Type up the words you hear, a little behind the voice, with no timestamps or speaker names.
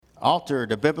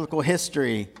Altered, a biblical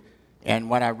history, and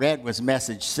what I read was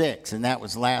message 6, and that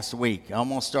was last week. I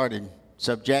almost started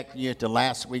subjecting you to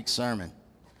last week's sermon.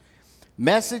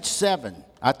 Message 7,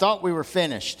 I thought we were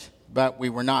finished, but we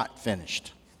were not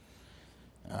finished.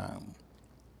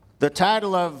 The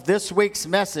title of this week's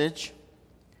message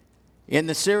in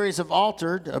the series of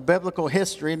Altered, a biblical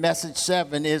history, message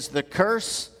 7, is The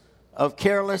Curse of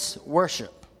Careless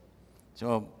Worship.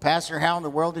 So, Pastor, how in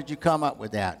the world did you come up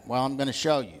with that? Well, I'm going to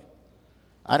show you.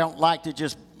 I don't like to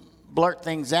just blurt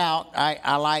things out.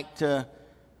 I like to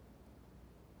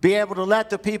be able to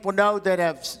let the people know that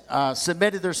have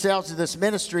submitted themselves to this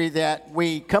ministry that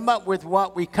we come up with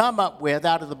what we come up with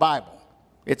out of the Bible.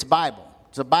 It's Bible.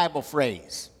 It's a Bible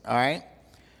phrase, all right?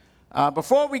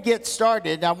 Before we get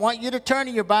started, I want you to turn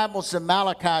in your Bibles to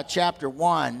Malachi chapter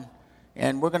 1,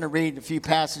 and we're going to read a few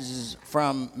passages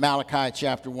from Malachi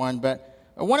chapter 1,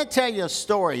 but I want to tell you a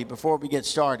story before we get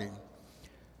started.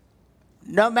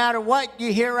 No matter what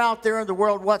you hear out there in the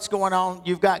world, what's going on,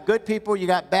 you've got good people, you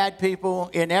got bad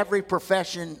people in every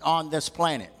profession on this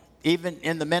planet. Even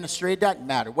in the ministry, it doesn't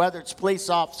matter. Whether it's police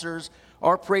officers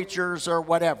or preachers or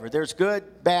whatever. There's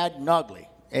good, bad, and ugly.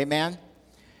 Amen?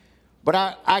 But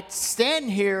I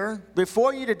stand here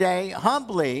before you today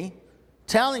humbly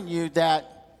telling you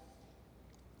that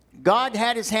God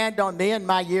had his hand on me in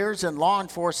my years in law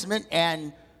enforcement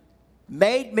and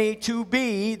made me to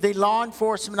be the law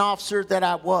enforcement officer that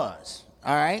I was,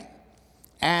 all right?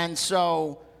 And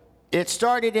so it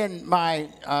started in my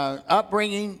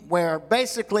upbringing where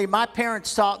basically my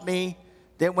parents taught me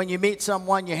that when you meet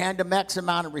someone, you hand them X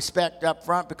amount of respect up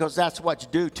front because that's what's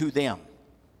due to them,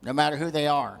 no matter who they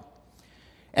are.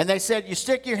 And they said you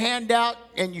stick your hand out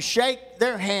and you shake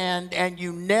their hand and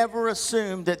you never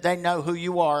assume that they know who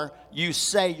you are. You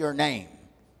say your name.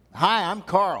 Hi, I'm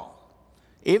Carl.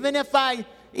 Even if I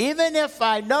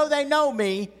know they know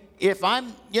me, if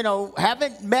I'm,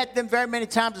 haven't met them very many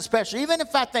times especially, even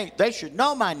if I think they should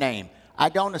know my name, I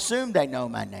don't assume they know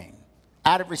my name.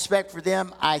 Out of respect for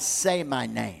them, I say my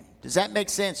name. Does that make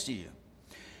sense to you?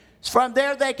 From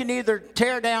there, they can either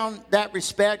tear down that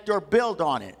respect or build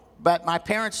on it. But my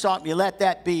parents taught me, let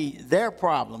that be their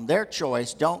problem, their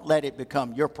choice. Don't let it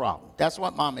become your problem. That's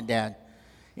what Mom and Dad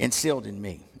instilled in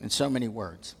me in so many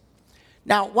words.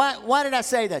 Now, why did I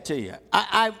say that to you?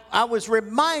 I was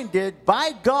reminded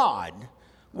by God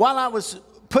while I was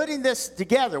putting this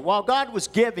together, while God was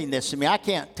giving this to me. I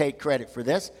can't take credit for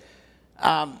this.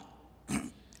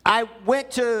 I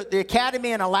went to the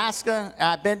academy in Alaska.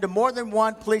 I've been to more than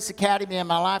one police academy in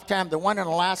my lifetime. The one in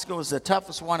Alaska was the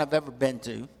toughest one I've ever been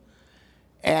to.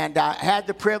 And I had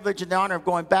the privilege and the honor of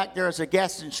going back there as a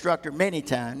guest instructor many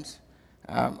times.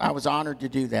 I was honored to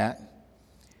do that.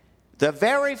 The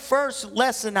very first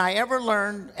lesson I ever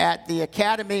learned at the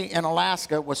academy in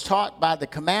Alaska was taught by the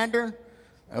commander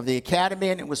of the academy,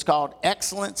 and it was called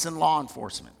Excellence in Law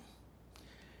Enforcement.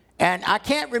 And I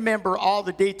can't remember all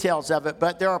the details of it,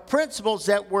 but there are principles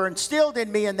that were instilled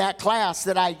in me in that class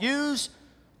that I use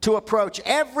to approach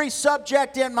every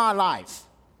subject in my life.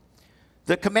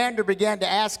 The commander began to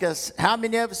ask us how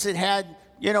many of us had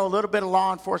a little bit of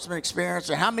law enforcement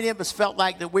experience, or how many of us felt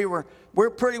like that we're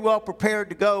pretty well prepared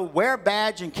to go wear a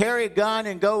badge and carry a gun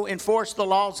and go enforce the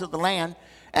laws of the land.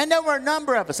 And there were a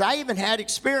number of us. I even had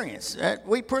experience.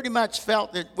 We pretty much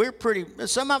felt that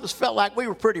some of us felt like we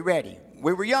were pretty ready.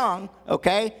 We were young,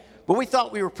 okay, but we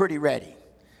thought we were pretty ready.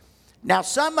 Now,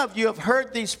 some of you have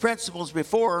heard these principles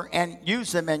before and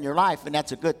used them in your life, and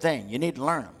that's a good thing. You need to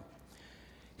learn them.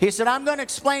 He said, I'm going to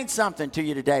explain something to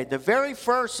you today. The very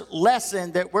first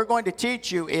lesson that we're going to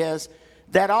teach you is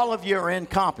that all of you are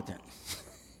incompetent.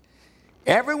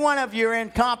 Every one of you are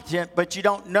incompetent, but you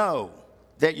don't know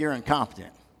that you're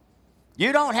incompetent.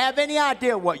 You don't have any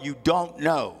idea what you don't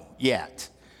know yet.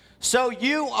 So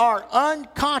you are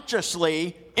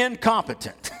unconsciously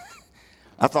incompetent.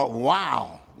 I thought,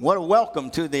 wow, what a welcome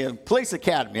to the police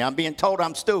academy. I'm being told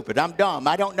I'm stupid, I'm dumb,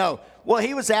 I don't know. Well,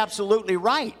 he was absolutely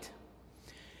right.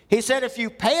 He said, if you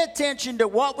pay attention to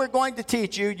what we're going to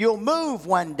teach you, you'll move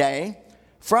one day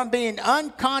from being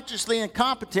unconsciously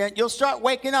incompetent. You'll start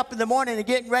waking up in the morning and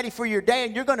getting ready for your day,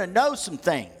 and you're going to know some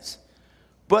things.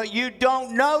 But you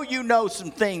don't know you know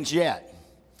some things yet.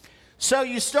 So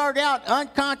you start out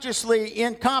unconsciously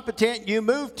incompetent. You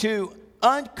move to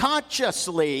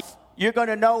unconsciously. You're going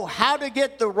to know how to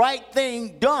get the right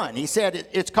thing done. He said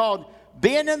it's called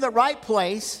being in the right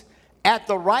place at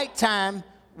the right time,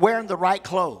 wearing the right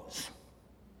clothes.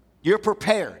 You're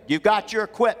prepared. You've got your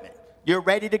equipment. You're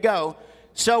ready to go.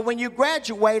 So when you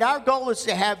graduate, our goal is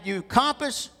to have you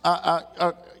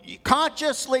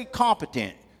consciously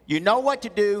competent. You know what to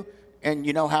do, and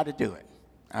you know how to do it.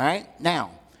 All right?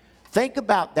 Now, Think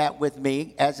about that with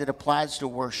me as it applies to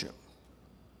worship.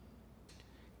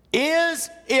 Is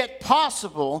it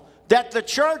possible that the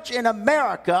church in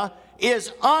America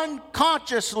is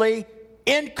unconsciously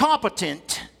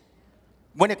incompetent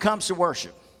when it comes to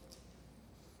worship?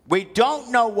 We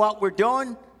don't know what we're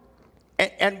doing,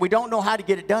 and we don't know how to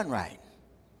get it done right.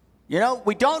 You know,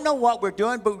 we don't know what we're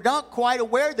doing, but we're not quite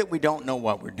aware that we don't know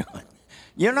what we're doing.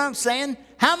 You know what I'm saying?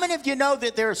 How many of you know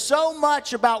that there's so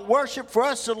much about worship for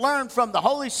us to learn from the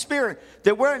Holy Spirit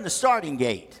that we're in the starting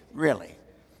gate, really?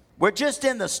 We're just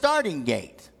in the starting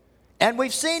gate. And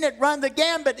we've seen it run the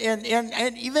gambit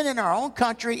and even in our own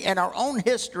country and our own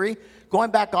history,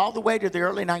 going back all the way to the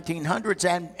early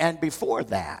 1900s and before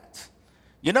that.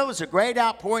 You know, it was a great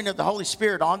outpouring of the Holy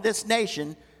Spirit on this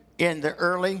nation in the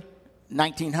early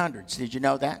 1900s. Did you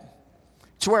know that?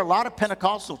 It's where a lot of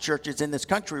Pentecostal churches in this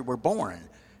country were born,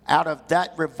 out of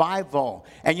that revival.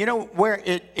 And you know where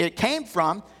it came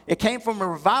from? It came from a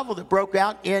revival that broke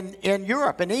out in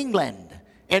Europe, in England,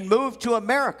 and moved to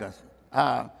America,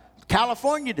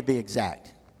 California to be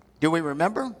exact. Do we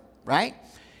remember? Right?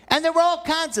 And there were all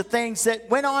kinds of things that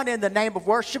went on in the name of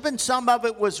worship, and some of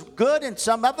it was good and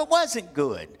some of it wasn't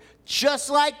good. Just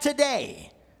like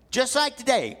today. Just like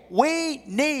today. We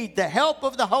need the help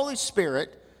of the Holy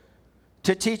Spirit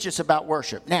to teach us about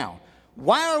worship. Now,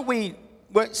 why are we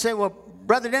say, well,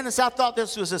 Brother Dennis, I thought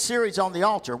this was a series on the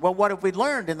altar. Well, what have we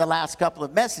learned in the last couple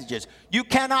of messages? You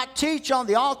cannot teach on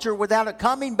the altar without it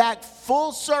coming back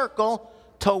full circle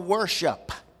to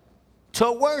worship.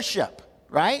 To worship,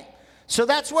 right? So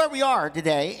that's where we are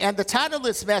today. And the title of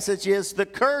this message is The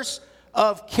Curse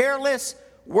of Careless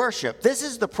Worship. This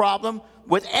is the problem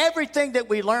with everything that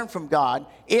we learn from God.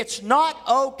 It's not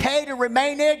okay to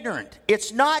remain ignorant.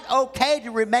 It's not okay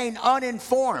to remain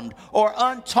uninformed or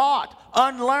untaught,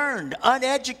 unlearned,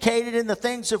 uneducated in the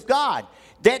things of God.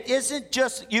 That isn't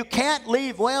just, you can't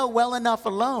leave well enough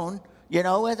alone. You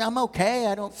know, I'm okay,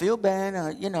 I don't feel bad,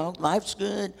 life's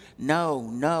good.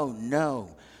 No.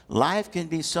 Life can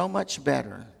be so much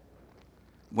better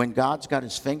when God's got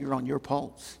his finger on your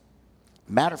pulse.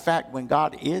 Matter of fact, when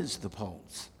God is the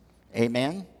pulse.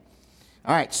 Amen?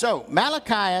 All right, so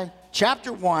Malachi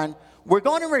chapter 1, we're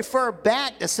going to refer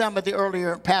back to some of the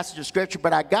earlier passages of Scripture,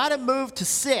 but I got to move to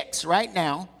 6 right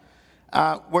now.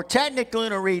 We're technically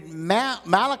going to read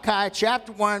Malachi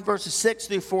chapter 1, verses 6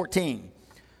 through 14.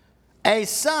 A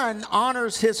son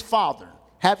honors his father.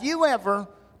 Have you ever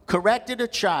corrected a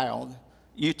child?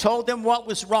 You told them what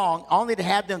was wrong, only to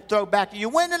have them throw back at you.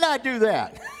 When did I do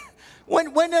that?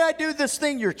 When did I do this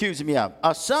thing you're accusing me of?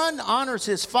 A son honors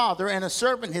his father and a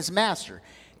servant his master.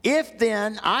 If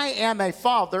then I am a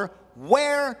father,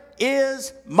 where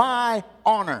is my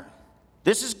honor?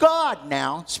 This is God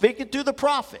now speaking through the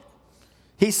prophet.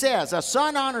 He says, a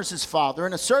son honors his father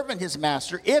and a servant his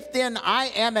master. If then I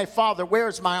am a father, where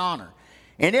is my honor?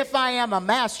 And if I am a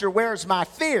master, where is my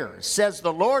fear? Says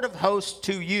the Lord of hosts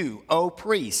to you, O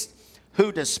priest,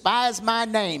 who despise my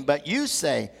name. But you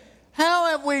say, how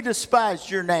have we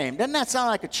despised your name? Doesn't that sound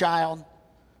like a child?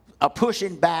 A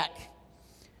pushing back.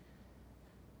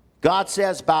 God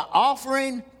says, by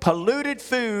offering polluted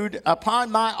food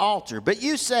upon my altar. But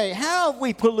you say, how have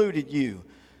we polluted you?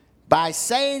 By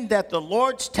saying that the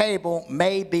Lord's table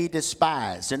may be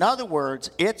despised. In other words,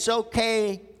 it's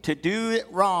okay to do it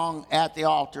wrong at the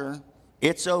altar.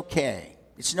 It's okay.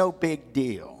 It's no big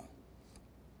deal.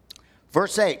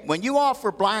 Verse 8, when you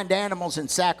offer blind animals in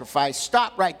sacrifice,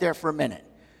 stop right there for a minute.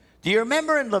 Do you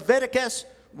remember in Leviticus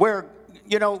where,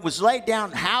 it was laid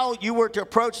down how you were to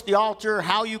approach the altar,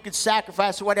 how you could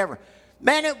sacrifice or whatever?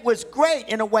 Man, it was great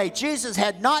in a way. Jesus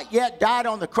had not yet died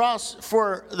on the cross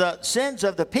for the sins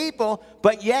of the people,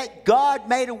 but yet God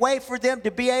made a way for them to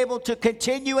be able to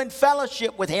continue in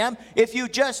fellowship with him. If you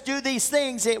just do these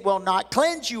things, it will not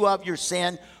cleanse you of your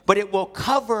sin, but it will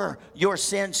cover your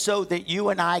sin so that you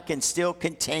and I can still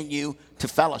continue to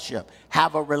fellowship,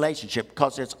 have a relationship,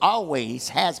 because it's always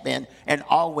has been and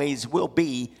always will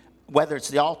be, whether it's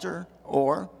the altar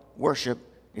or worship,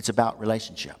 it's about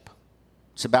relationship.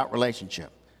 It's about relationship.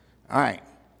 All right.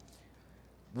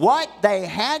 What they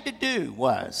had to do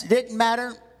was, it didn't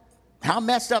matter how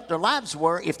messed up their lives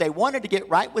were, if they wanted to get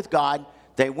right with God,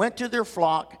 they went to their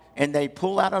flock and they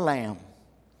pulled out a lamb.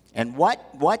 And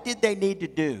what did they need to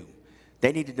do?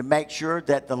 They needed to make sure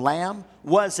that the lamb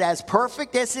was as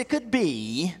perfect as it could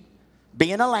be,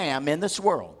 being a lamb in this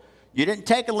world. You didn't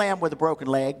take a lamb with a broken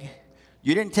leg.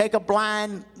 You didn't take a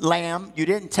blind lamb. You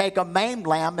didn't take a maimed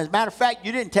lamb. As a matter of fact,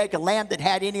 you didn't take a lamb that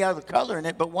had any other color in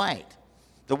it but white.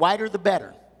 The whiter the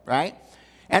better, right?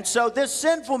 And so this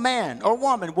sinful man or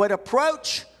woman would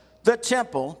approach the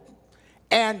temple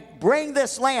and bring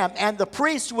this lamb. And the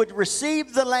priest would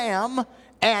receive the lamb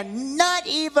and not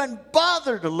even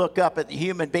bother to look up at the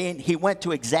human being. He went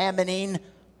to examining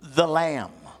the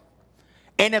lamb.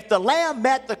 And if the lamb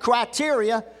met the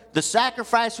criteria, the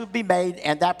sacrifice would be made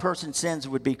and that person's sins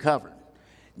would be covered.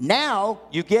 Now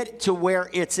you get to where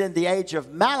it's in the age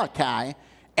of Malachi,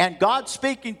 and God's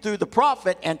speaking through the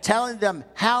prophet and telling them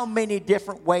how many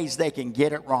different ways they can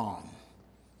get it wrong.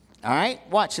 All right,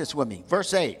 watch this with me.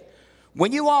 Verse 8.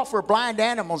 When you offer blind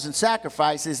animals in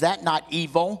sacrifice, is that not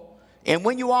evil? And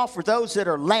when you offer those that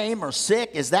are lame or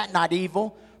sick, is that not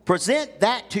evil? Present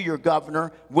that to your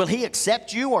governor. Will he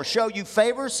accept you or show you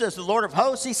favor, says the Lord of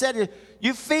hosts? He said,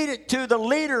 you feed it to the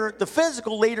leader, the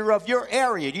physical leader of your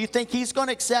area. Do you think he's going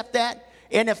to accept that?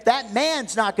 And if that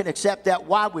man's not going to accept that,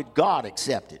 why would God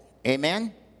accept it?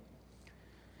 Amen?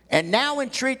 And now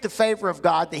entreat the favor of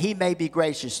God that he may be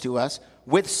gracious to us.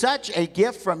 With such a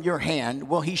gift from your hand,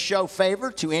 will he show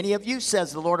favor to any of you,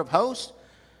 says the Lord of hosts?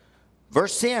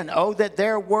 Verse 10, oh, that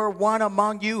there were one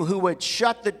among you who would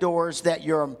shut the doors that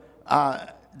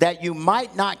you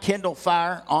might not kindle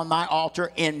fire on my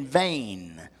altar in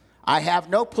vain. I have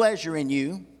no pleasure in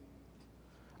you.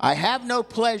 I have no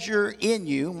pleasure in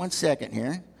you. One second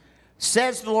here.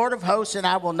 Says the Lord of hosts, and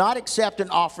I will not accept an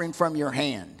offering from your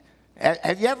hand.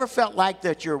 Have you ever felt like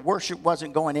that your worship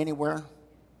wasn't going anywhere?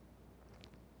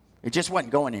 It just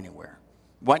wasn't going anywhere.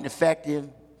 Wasn't effective.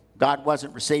 God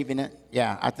wasn't receiving it.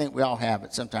 Yeah, I think we all have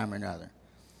it sometime or another.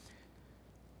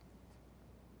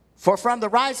 For from the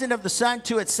rising of the sun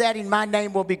to its setting, my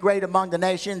name will be great among the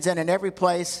nations, and in every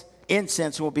place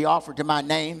incense will be offered to my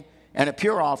name, and a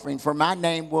pure offering, for my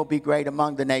name will be great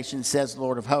among the nations, says the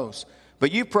Lord of hosts.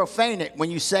 But you profane it when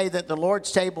you say that the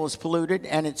Lord's table is polluted,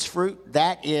 and its fruit,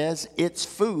 that is, its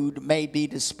food, may be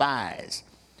despised.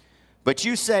 But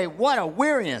you say, what a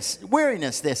weariness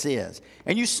this is.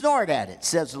 And you snort at it,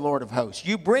 says the Lord of hosts.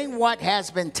 You bring what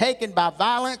has been taken by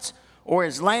violence, or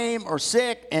is lame or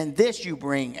sick, and this you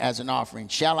bring as an offering.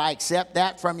 Shall I accept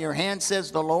that from your hand, says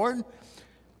the Lord?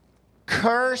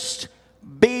 Cursed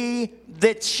be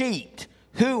the cheat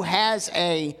who has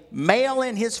a male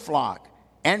in his flock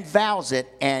and vows it,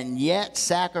 and yet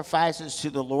sacrifices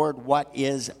to the Lord what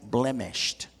is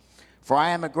blemished. For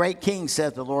I am a great king,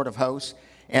 says the Lord of hosts,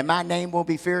 and my name will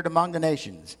be feared among the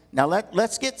nations. Now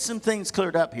let's get some things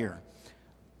cleared up here.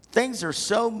 Things are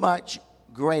so much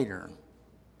greater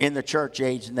in the church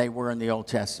age than they were in the Old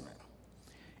Testament.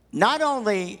 Not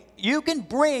only you can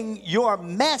bring your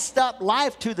messed up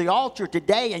life to the altar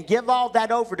today and give all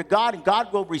that over to God, and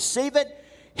God will receive it.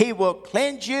 He will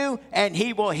cleanse you and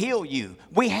he will heal you.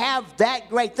 We have that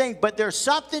great thing, but there's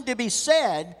something to be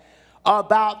said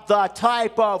about the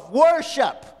type of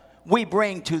worship we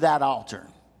bring to that altar.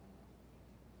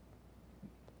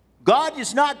 God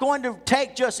is not going to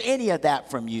take just any of that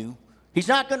from you. He's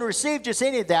not going to receive just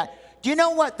any of that. Do you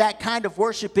know what that kind of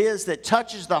worship is that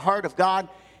touches the heart of God?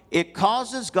 It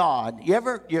causes God, you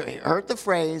heard the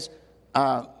phrase,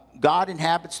 God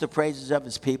inhabits the praises of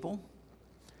his people?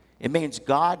 It means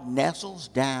God nestles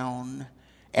down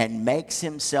and makes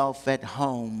himself at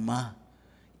home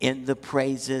in the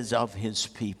praises of his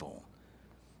people.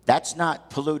 That's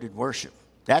not polluted worship.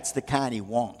 That's the kind he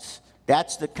wants.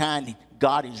 That's the kind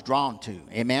God is drawn to.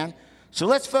 Amen? So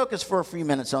let's focus for a few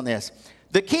minutes on this.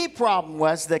 The key problem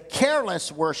was the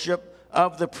careless worship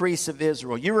of the priests of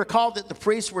Israel. You recall that the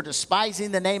priests were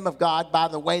despising the name of God by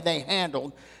the way they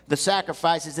handled the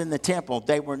sacrifices in the temple.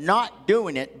 They were not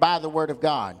doing it by the word of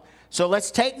God. So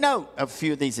let's take note of a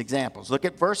few of these examples. Look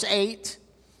at verse 8.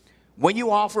 When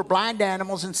you offer blind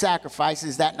animals in sacrifice,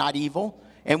 is that not evil?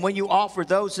 And when you offer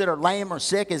those that are lame or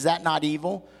sick, is that not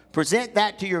evil? Present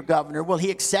that to your governor. Will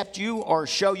he accept you or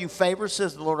show you favor,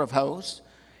 says the Lord of hosts?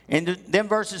 And then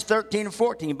verses 13 and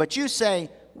 14. But you say,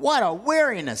 what a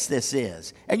weariness this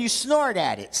is. And you snort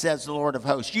at it, says the Lord of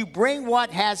hosts. You bring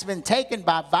what has been taken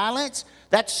by violence.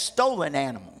 That's stolen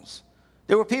animals.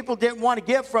 There were people who didn't want to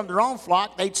give from their own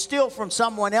flock. They'd steal from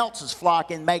someone else's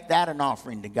flock and make that an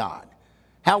offering to God.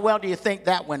 How well do you think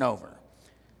that went over?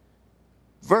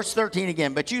 Verse 13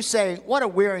 again. But you say, what a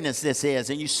weariness this is.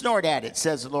 And you snort at it,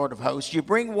 says the Lord of hosts. You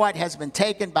bring what has been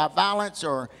taken by violence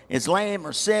or is lame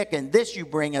or sick, and this you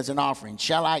bring as an offering.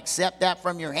 Shall I accept that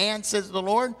from your hand, says the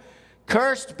Lord?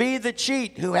 Cursed be the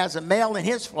cheat who has a male in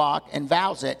his flock and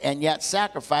vows it, and yet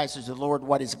sacrifices to the Lord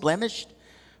what is blemished.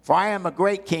 For I am a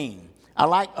great king. I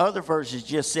like other verses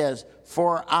just says,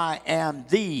 for I am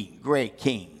the great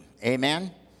king.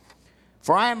 Amen.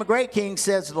 For I am a great king,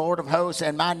 says the Lord of hosts,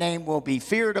 and my name will be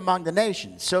feared among the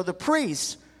nations. So the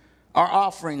priests are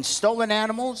offering stolen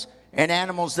animals and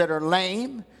animals that are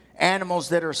lame animals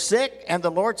that are sick, and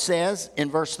the Lord says in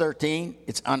verse 13,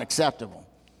 it's unacceptable.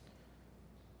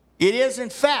 It is, in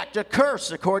fact, a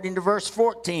curse, according to verse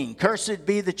 14. Cursed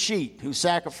be the cheat who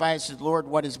sacrifices the Lord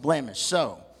what is blemished.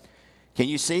 So, can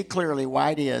you see clearly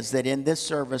why it is that in this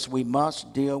service we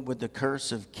must deal with the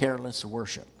curse of careless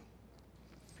worship?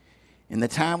 In the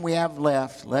time we have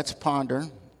left, let's ponder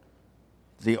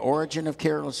the origin of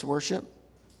careless worship,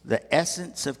 the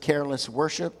essence of careless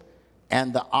worship,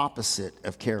 and the opposite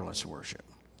of careless worship.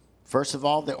 First of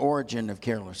all, the origin of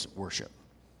careless worship.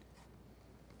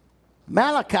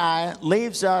 Malachi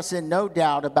leaves us in no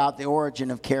doubt about the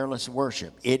origin of careless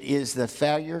worship. It is the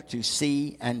failure to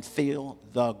see and feel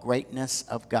the greatness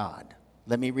of God.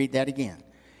 Let me read that again.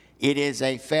 It is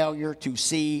a failure to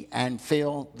see and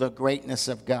feel the greatness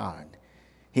of God.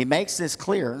 He makes this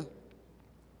clear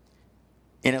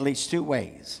in at least two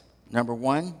ways. Number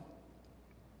one,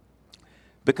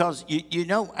 because you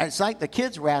know, it's like the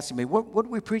kids were asking me, what are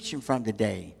we preaching from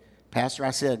today, Pastor?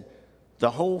 I said, the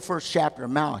whole first chapter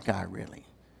of Malachi, really.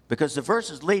 Because the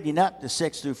verses leading up to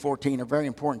 6 through 14 are very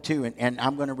important too, and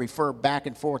I'm going to refer back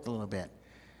and forth a little bit.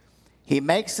 He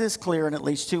makes this clear in at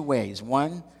least two ways.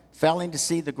 One, failing to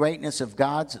see the greatness of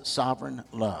God's sovereign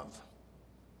love.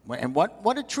 And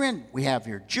what a trend we have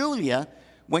here. Julia,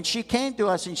 when she came to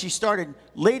us and she started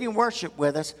leading worship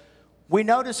with us, we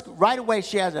noticed right away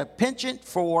she has a penchant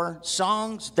for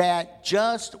songs that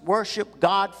just worship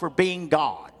God for being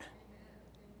God.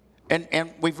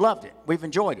 And we've loved it. We've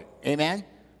enjoyed it. Amen?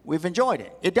 We've enjoyed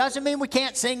it. It doesn't mean we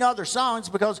can't sing other songs,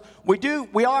 because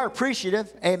we are appreciative.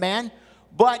 Amen?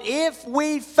 But if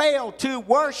we fail to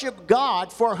worship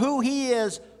God for who He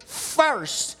is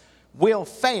first, we'll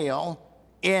fail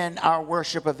in our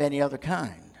worship of any other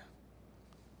kind.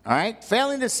 All right?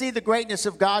 Failing to see the greatness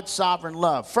of God's sovereign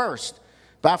love. First,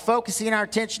 by focusing our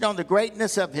attention on the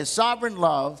greatness of His sovereign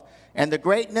love and the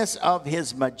greatness of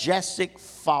His majestic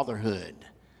fatherhood.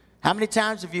 How many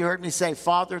times have you heard me say,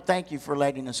 Father, thank you for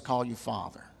letting us call you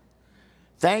Father.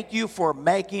 Thank you for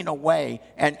making a way.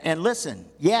 And listen,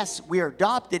 yes, we are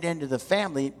adopted into the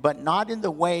family, but not in the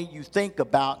way you think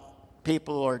about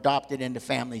people who are adopted into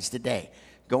families today.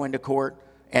 Go into court,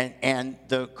 and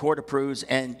the court approves,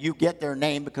 and you get their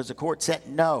name because the court said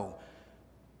no.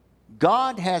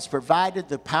 God has provided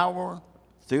the power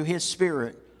through His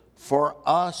Spirit for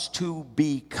us to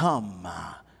become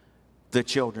the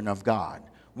children of God,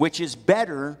 which is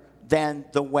better than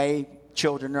the way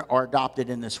children are adopted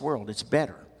in this world. It's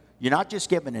better. You're not just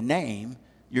given a name,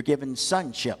 you're given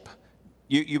sonship.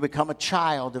 You become a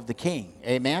child of the King.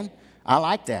 Amen? I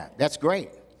like that. That's great.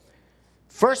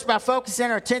 First, by focusing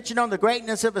our attention on the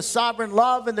greatness of His sovereign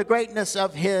love and the greatness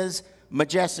of His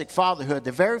majestic fatherhood.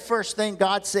 The very first thing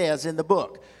God says in the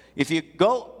book. If you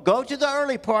go to the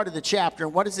early part of the chapter,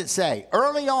 what does it say?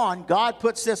 Early on, God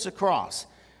puts this across.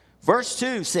 Verse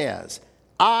 2 says,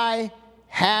 I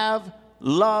have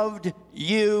loved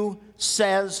you,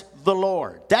 says the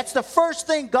Lord. That's the first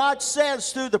thing God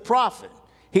says through the prophet.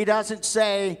 He doesn't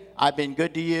say, I've been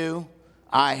good to you.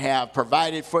 I have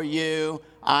provided for you.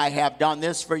 I have done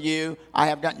this for you.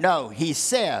 No, He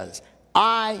says,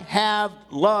 I have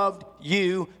loved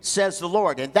you, says the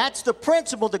Lord. And that's the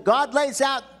principle that God lays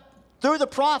out through the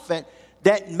prophet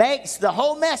that makes the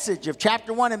whole message of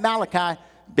chapter 1 in Malachi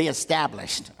be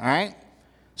established. All right?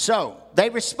 So they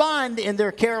respond in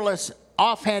their careless,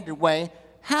 offhanded way,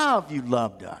 how have you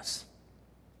loved us?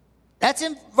 That's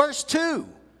in verse 2.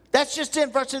 That's just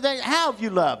in verse 2. How have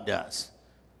you loved us?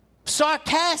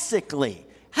 Sarcastically,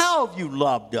 how have you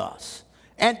loved us?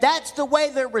 And that's the way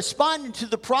they're responding to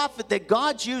the prophet that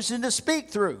God's using to speak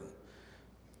through.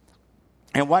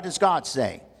 And what does God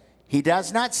say? He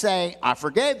does not say, I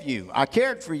forgave you, I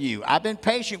cared for you, I've been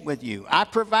patient with you, I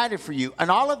provided for you. And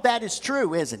all of that is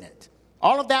true, isn't it?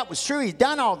 All of that was true. He's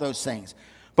done all those things.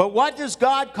 But what does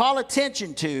God call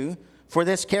attention to for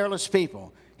this careless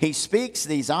people? He speaks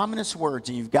these ominous words,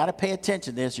 and you've got to pay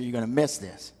attention to this or you're going to miss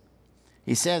this.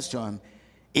 He says to him,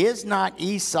 is not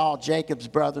Esau Jacob's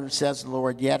brother, says the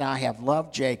Lord, yet I have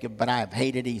loved Jacob, but I have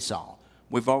hated Esau.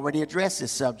 We've already addressed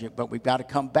this subject, but we've got to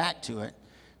come back to it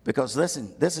because,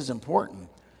 listen, this is important.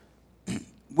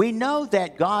 We know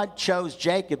that God chose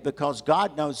Jacob because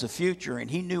God knows the future, and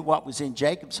He knew what was in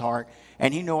Jacob's heart,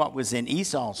 and He knew what was in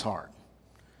Esau's heart.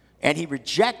 And He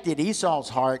rejected Esau's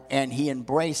heart, and He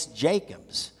embraced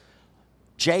Jacob's.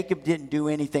 Jacob didn't do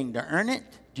anything to earn it.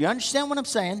 Do you understand what I'm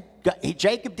saying?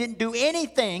 Jacob didn't do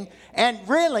anything, and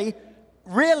really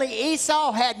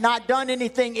Esau had not done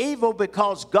anything evil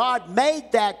because God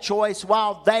made that choice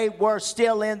while they were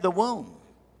still in the womb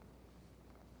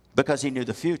because He knew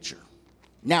the future.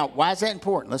 Now, why is that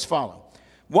important? Let's follow.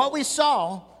 What we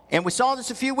saw and we saw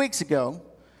this a few weeks ago,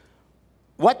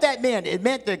 what that meant, it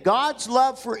meant that God's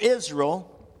love for Israel,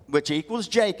 which equals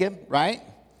Jacob, right?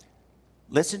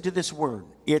 Listen to this word.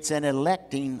 It's an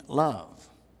electing love.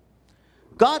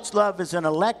 God's love is an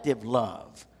elective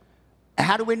love.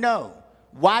 How do we know?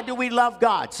 Why do we love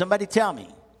God? Somebody tell me.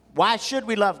 Why should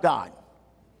we love God?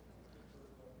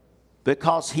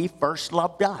 Because he first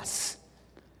loved us.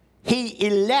 He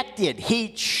elected, he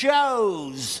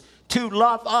chose to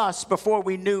love us before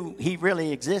we knew he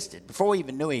really existed. Before we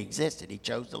even knew he existed, he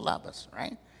chose to love us,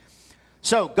 right?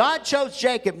 So God chose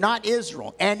Jacob, not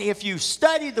Israel. And if you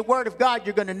study the word of God,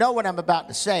 you're going to know what I'm about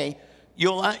to say.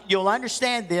 You'll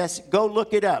understand this. Go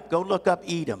look it up. Go look up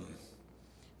Edom.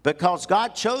 Because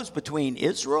God chose between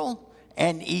Israel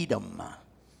and Edom.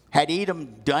 Had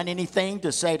Edom done anything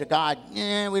to say to God,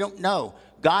 we don't know.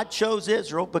 God chose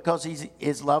Israel because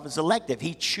his love is elective.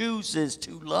 He chooses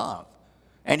to love.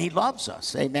 And he loves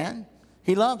us. Amen?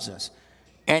 He loves us.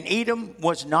 And Edom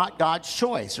was not God's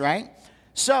choice, right?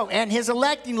 So, and his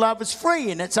electing love is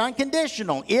free and it's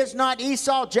unconditional. Is not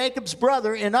Esau Jacob's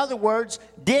brother? In other words,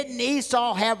 didn't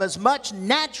Esau have as much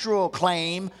natural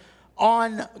claim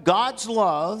on God's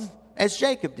love as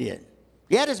Jacob did?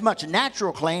 He had as much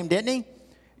natural claim, didn't he?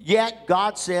 Yet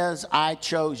God says, I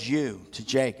chose you to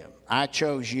Jacob. I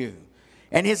chose you.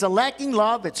 And his electing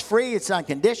love, it's free, it's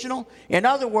unconditional. In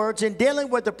other words, in dealing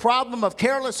with the problem of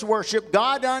careless worship,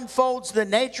 God unfolds the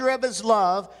nature of his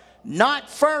love, not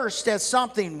first as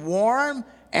something warm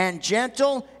and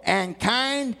gentle and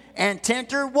kind and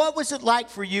tender. What was it like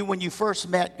for you when you first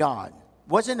met God?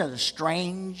 Wasn't it a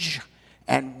strange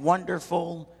and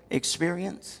wonderful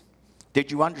experience?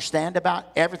 Did you understand about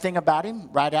everything about him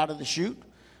right out of the chute?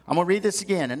 I'm going to read this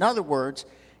again. In other words,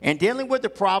 in dealing with the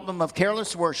problem of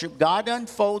careless worship, God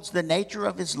unfolds the nature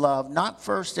of his love, not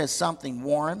first as something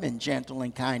warm and gentle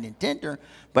and kind and tender,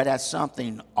 but as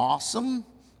something awesome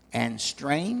and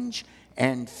strange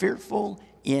and fearful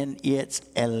in its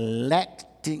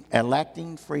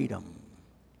electing freedom.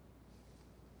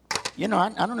 You know, I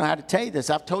don't know how to tell you this.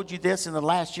 I've told you this in the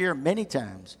last year many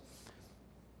times.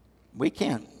 We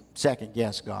can't second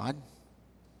guess God.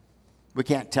 We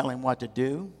can't tell him what to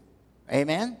do.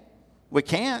 Amen? We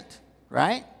can't,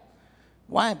 right?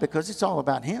 Why? Because it's all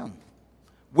about him.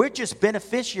 We're just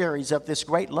beneficiaries of this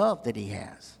great love that he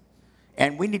has.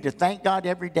 And we need to thank God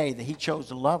every day that he chose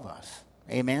to love us.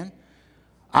 Amen?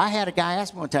 I had a guy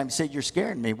ask me one time, he said, you're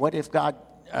scaring me. What if God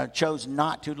chose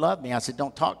not to love me? I said,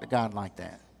 don't talk to God like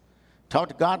that. Talk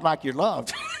to God like you're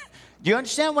loved. Do you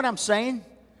understand what I'm saying?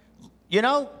 You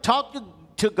know, talk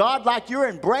to God like you're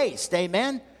embraced.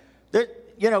 Amen?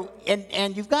 You know,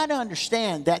 and you've got to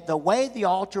understand that the way the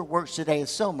altar works today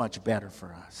is so much better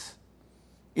for us.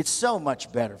 It's so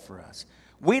much better for us.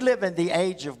 We live in the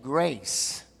age of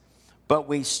grace, but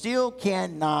we still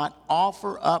cannot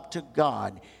offer up to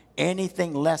God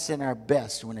anything less than our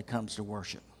best when it comes to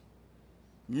worship.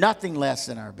 Nothing less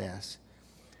than our best.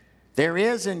 There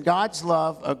is in God's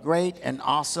love a great and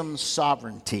awesome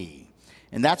sovereignty.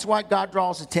 And that's what God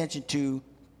draws attention to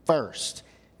first.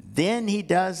 Then he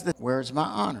does where's my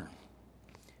honor?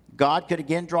 God could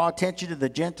again draw attention to the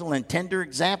gentle and tender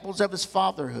examples of his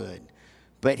fatherhood.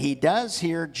 But he does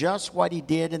here just what he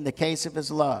did in the case of his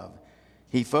love.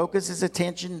 He focuses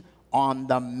attention on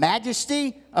the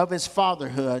majesty of his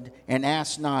fatherhood and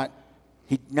asks not,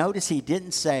 notice he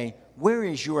didn't say, where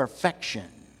is your affection?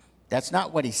 That's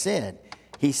not what he said.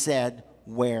 He said,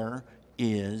 where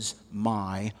is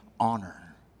my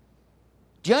honor?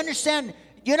 Do you understand?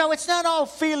 You know, it's not all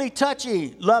feely,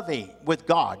 touchy, lovey with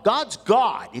God. God's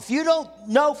God. If you don't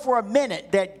know for a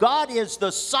minute that God is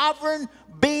the sovereign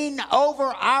being over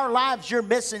our lives, you're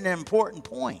missing an important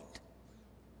point.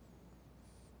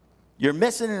 You're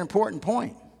missing an important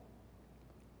point.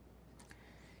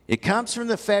 It comes from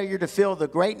the failure to feel the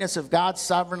greatness of God's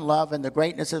sovereign love and the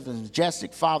greatness of his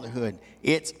majestic fatherhood.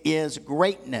 It is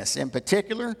greatness in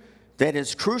particular that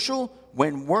is crucial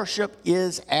when worship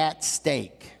is at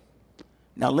stake.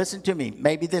 Now listen to me.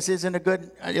 Maybe this isn't a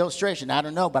good illustration. I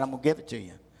don't know, but I'm going to give it to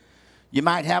you. You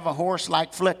might have a horse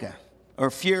like Flicka or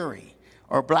Fury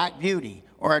or Black Beauty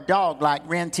or a dog like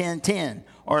Ren 1010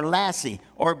 or Lassie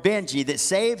or Benji that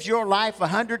saves your life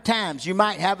 100 times. You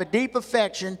might have a deep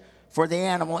affection for the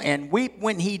animal and weep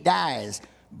when he dies,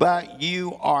 but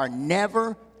you are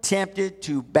never tempted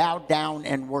to bow down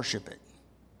and worship it.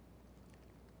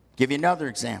 Give you another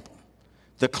example.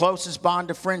 The closest bond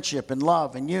of friendship and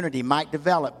love and unity might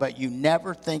develop, but you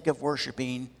never think of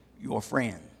worshiping your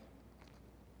friend.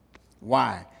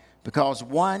 Why? Because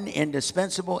one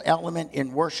indispensable element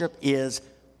in worship is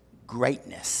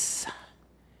greatness.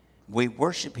 We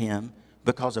worship him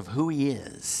because of who he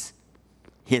is.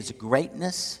 his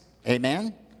greatness,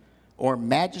 amen, or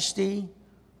majesty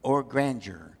or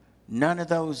grandeur. None of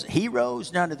those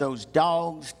heroes, none of those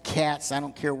dogs, cats, I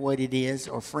don't care what it is,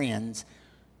 or friends,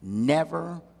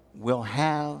 never will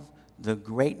have the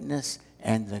greatness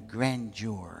and the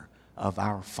grandeur of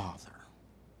our Father,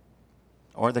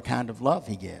 or the kind of love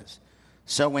he gives.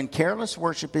 So when careless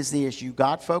worship is the issue,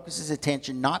 God focuses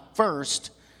attention not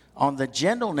first on the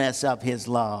gentleness of his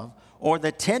love or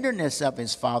the tenderness of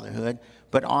his fatherhood,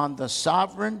 but on the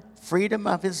sovereign freedom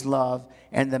of his love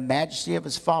and the majesty of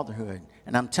his fatherhood.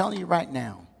 And I'm telling you right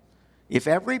now, if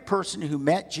every person who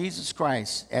met Jesus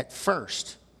Christ at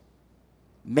first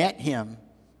met him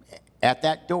at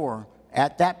that door,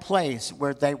 at that place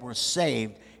where they were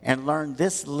saved, and learned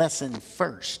this lesson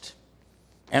first,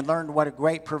 and learned what a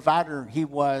great provider he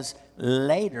was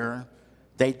later,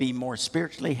 they'd be more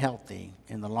spiritually healthy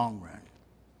in the long run.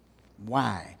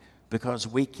 Why? Because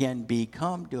we can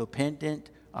become dependent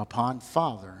upon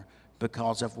Father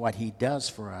because of what he does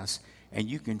for us, and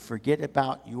you can forget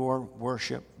about your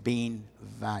worship being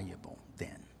valuable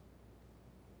then.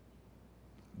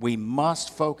 We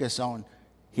must focus on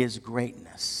his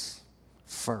greatness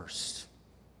first,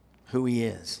 who he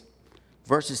is.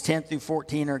 Verses 10 through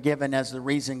 14 are given as the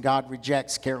reason God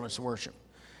rejects careless worship.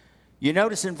 You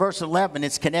notice in verse 11,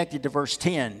 it's connected to verse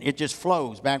 10. It just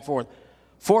flows back and forth.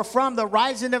 For from the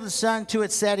rising of the sun to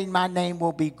its setting, my name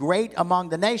will be great among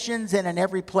the nations, and in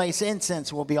every place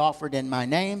incense will be offered in my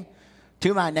name,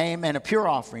 to my name, and a pure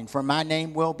offering. For my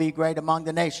name will be great among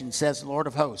the nations, says the Lord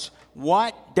of hosts.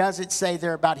 What does it say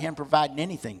there about him providing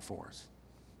anything for us?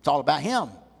 It's all about him.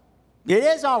 It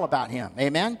is all about him.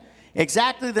 Amen?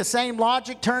 Exactly the same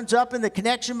logic turns up in the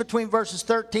connection between verses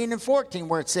 13 and 14,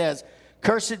 where it says,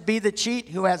 cursed be the cheat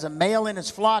who has a male in his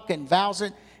flock and vows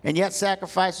it, and yet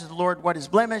sacrifices the Lord what is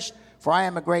blemished. For I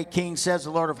am a great king, says the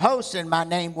Lord of hosts, and my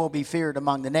name will be feared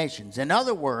among the nations. In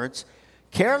other words,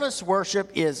 careless worship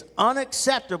is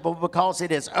unacceptable because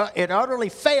it utterly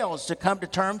fails to come to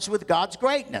terms with God's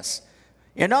greatness.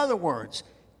 In other words,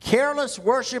 careless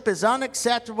worship is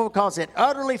unacceptable because it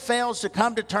utterly fails to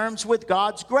come to terms with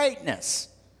God's greatness.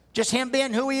 Just him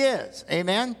being who he is.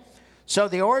 Amen? So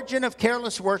the origin of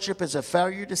careless worship is a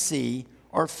failure to see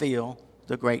or feel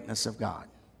the greatness of God.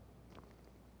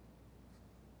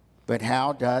 But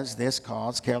how does this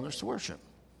cause careless worship?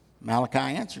 Malachi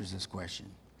answers this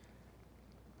question.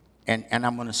 And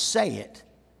I'm going to say it,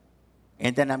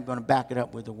 and then I'm going to back it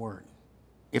up with the word.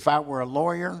 If I were a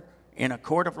lawyer in a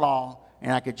court of law,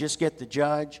 and I could just get the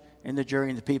judge and the jury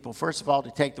and the people, first of all,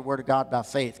 to take the word of God by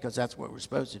faith, because that's what we're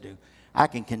supposed to do, I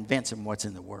can convince them what's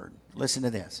in the word. Listen to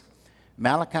this.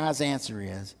 Malachi's answer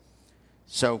is,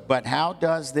 but how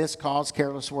does this cause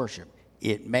careless worship?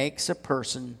 It makes a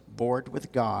person bored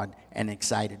with God and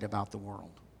excited about the world.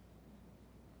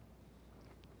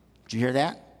 Did you hear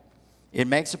that? It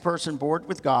makes a person bored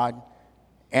with God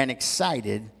and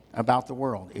excited about the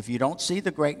world. If you don't see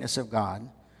the greatness of God,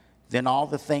 then all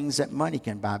the things that money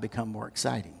can buy become more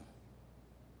exciting.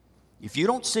 If you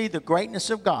don't see the greatness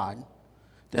of God,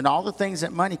 then all the things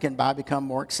that money can buy become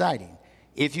more exciting.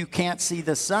 If you can't see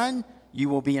the sun, you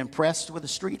will be impressed with a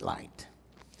street light.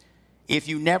 If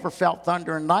you never felt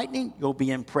thunder and lightning, you'll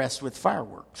be impressed with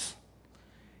fireworks.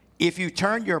 If you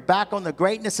turn your back on the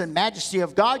greatness and majesty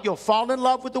of God, you'll fall in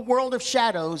love with the world of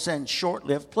shadows and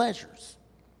short-lived pleasures.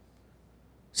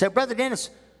 Say, Brother Dennis,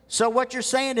 so what you're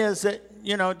saying is that,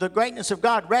 the greatness of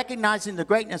God, recognizing the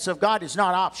greatness of God is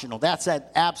not optional. That's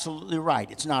absolutely right.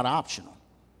 It's not optional.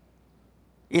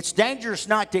 It's dangerous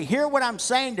not to hear what I'm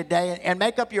saying today and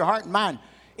make up your heart and mind.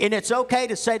 And it's okay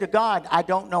to say to God, I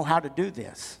don't know how to do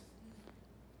this.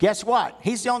 Guess what?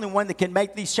 He's the only one that can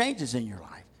make these changes in your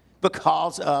life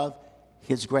because of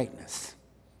his greatness.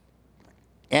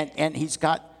 And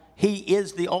he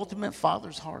is the ultimate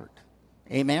Father's heart.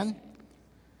 Amen?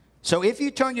 So if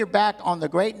you turn your back on the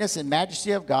greatness and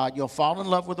majesty of God, you'll fall in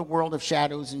love with a world of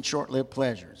shadows and short-lived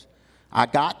pleasures. I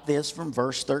got this from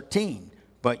verse 13.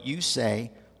 But you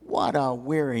say, what a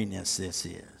weariness this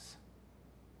is.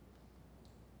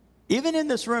 Even in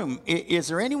this room, is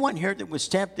there anyone here that was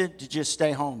tempted to just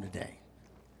stay home today?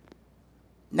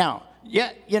 Now,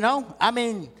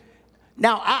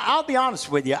 I'll be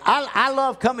honest with you. I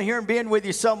love coming here and being with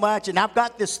you so much, and I've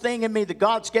got this thing in me that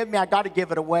God's given me. I got to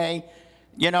give it away.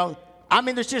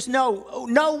 There's just no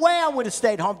way I would have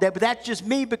stayed home today, but that's just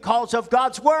me because of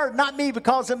God's word, not me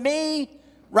because of me,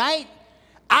 right?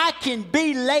 I can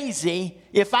be lazy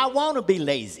if I want to be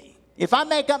lazy. If I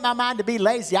make up my mind to be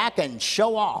lazy, I can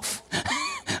show off.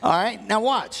 All right, now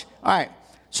watch. All right,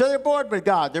 so they're bored with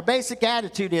God. Their basic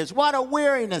attitude is, what a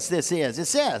weariness this is. It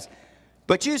says,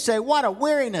 But you say, what a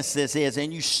weariness this is,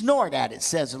 and you snort at it,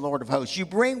 says the Lord of hosts. You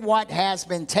bring what has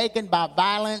been taken by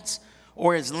violence,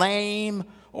 or is lame,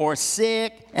 or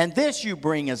sick, and this you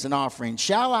bring as an offering.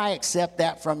 Shall I accept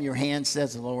that from your hand,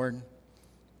 says the Lord?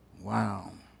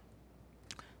 Wow.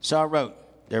 So I wrote,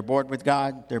 they're bored with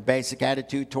God, their basic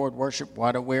attitude toward worship,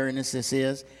 what a weariness this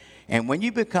is. And when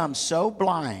you become so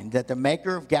blind that the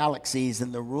maker of galaxies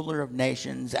and the ruler of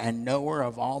nations and knower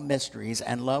of all mysteries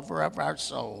and lover of our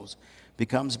souls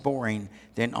becomes boring,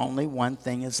 then only one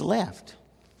thing is left,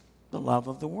 the love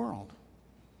of the world.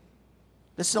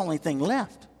 This is the only thing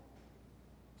left,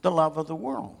 the love of the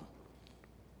world.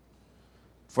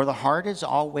 For the heart is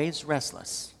always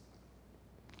restless.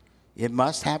 It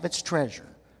must have its treasure.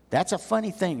 That's a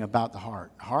funny thing about the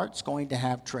heart. Heart's going to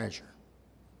have treasure.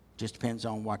 Just depends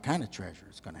on what kind of treasure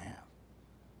it's going to have.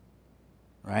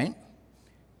 Right?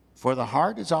 For the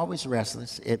heart is always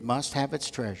restless. It must have its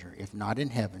treasure. If not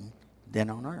in heaven, then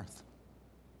on earth.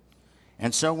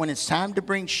 And so when it's time to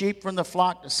bring sheep from the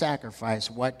flock to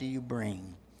sacrifice, what do you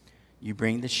bring? You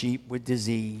bring the sheep with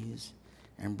disease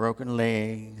and broken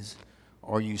legs,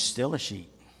 or you steal a sheep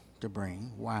to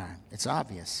bring. Why? It's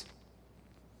obvious.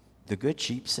 The good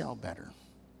sheep sell better.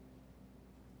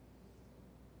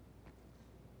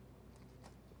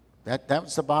 That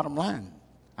was the bottom line.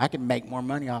 I can make more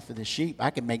money off of the sheep. I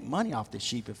can make money off the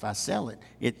sheep if I sell it.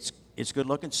 It's good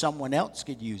looking. Someone else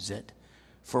could use it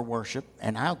for worship,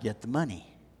 and I'll get the money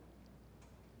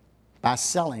by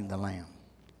selling the lamb.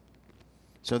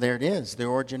 So there it is. The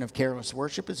origin of careless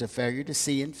worship is a failure to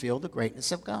see and feel the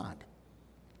greatness of God.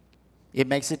 It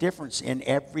makes a difference in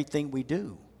everything we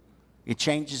do. It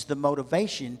changes the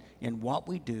motivation in what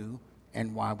we do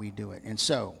and why we do it. And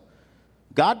so,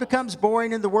 God becomes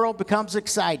boring and the world becomes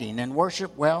exciting. And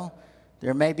worship, well,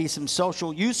 there may be some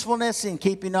social usefulness in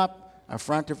keeping up a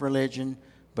front of religion,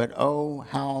 but oh,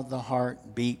 how the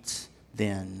heart beats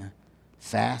then,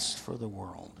 fast for the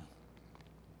world.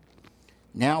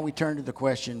 Now we turn to the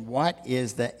question, what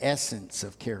is the essence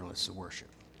of careless worship?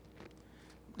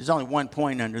 There's only one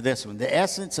point under this one. The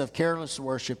essence of careless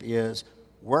worship is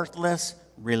worthless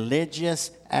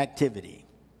religious activity.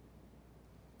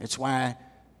 It's why,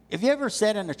 have you ever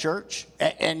sat in a church,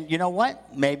 and you know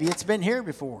what? Maybe it's been here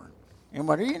before. And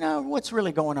what's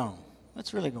really going on?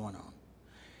 What's really going on?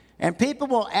 And people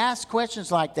will ask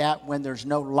questions like that when there's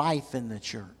no life in the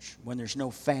church, when there's no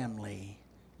family.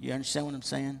 You understand what I'm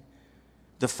saying?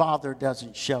 The Father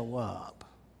doesn't show up.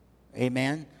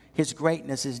 Amen? His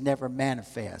greatness is never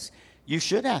manifest. You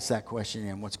should ask that question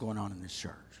in what's going on in this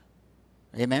church.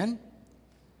 Amen?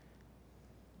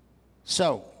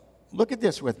 So, look at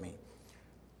this with me.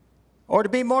 Or to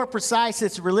be more precise,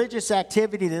 it's religious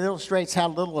activity that illustrates how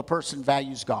little a person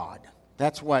values God.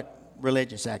 That's what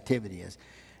religious activity is.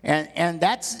 And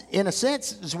that's, in a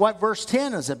sense, is what verse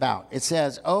 10 is about. It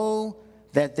says, oh,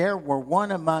 that there were one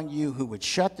among you who would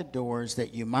shut the doors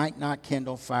that you might not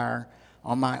kindle fire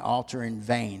on my altar in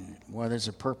vain. Well, there's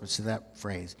a purpose to that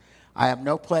phrase. I have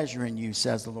no pleasure in you,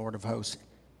 says the Lord of hosts.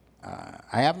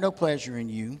 I have no pleasure in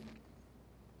you.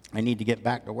 I need to get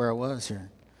back to where I was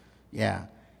here. Yeah.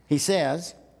 He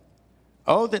says,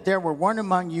 oh, that there were one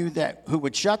among you who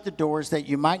would shut the doors that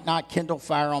you might not kindle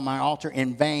fire on my altar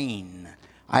in vain.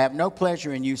 I have no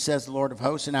pleasure in you, says the Lord of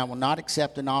hosts, and I will not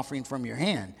accept an offering from your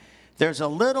hand. There's a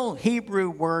little Hebrew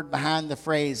word behind the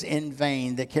phrase in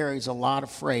vain that carries a lot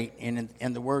of freight, and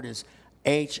the word is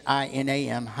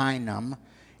H-I-N-A-M, Hinam.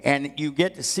 And you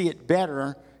get to see it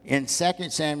better in 2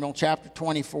 Samuel chapter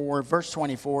 24, verse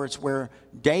 24. It's where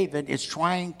David is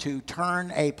trying to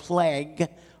turn a plague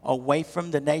away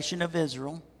from the nation of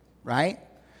Israel, right?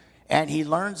 And he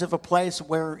learns of a place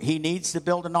where he needs to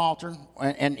build an altar.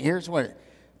 And here's what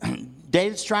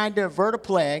David's trying to avert a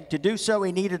plague. To do so,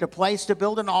 he needed a place to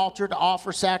build an altar to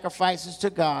offer sacrifices to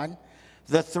God.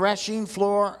 The threshing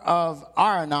floor of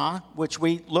Araunah, which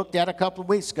we looked at a couple of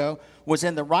weeks ago, was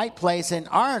in the right place. And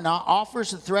Araunah offers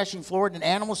the threshing floor and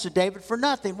animals to David for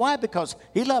nothing. Why? Because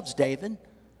he loves David.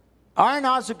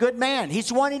 Araunah's a good man.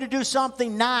 He's wanting to do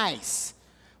something nice.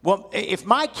 Well, if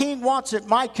my king wants it,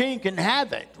 my king can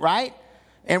have it, right?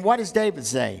 And what does David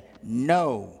say?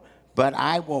 No, but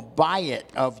I will buy it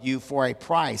of you for a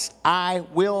price. I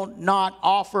will not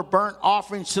offer burnt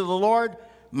offerings to the Lord,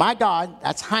 my God,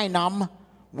 that's Hinam,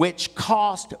 which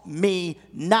cost me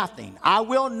nothing. I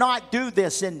will not do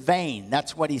this in vain.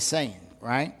 That's what he's saying,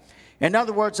 right? In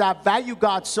other words, I value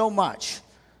God so much.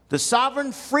 The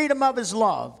sovereign freedom of his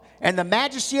love and the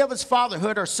majesty of his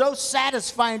fatherhood are so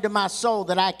satisfying to my soul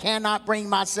that I cannot bring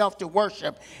myself to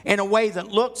worship in a way that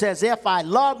looks as if I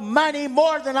love money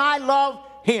more than I love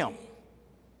him.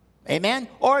 Amen?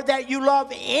 Or that you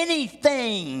love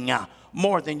anything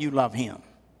more than you love him.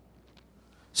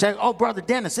 Say, oh, Brother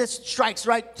Dennis, this strikes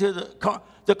right to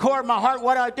the core of my heart.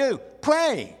 What do I do?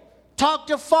 Pray. Talk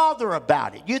to Father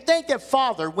about it. You think that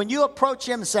Father, when you approach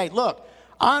him and say, look,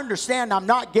 I understand I'm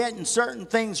not getting certain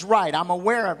things right. I'm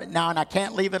aware of it now, and I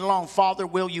can't leave it alone. Father,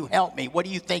 will you help me? What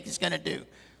do you think he's going to do?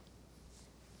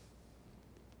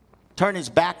 Turn his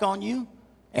back on you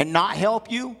and not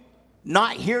help you?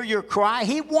 Not hear your cry?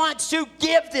 He wants to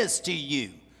give this to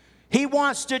you. He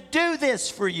wants to do this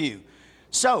for you.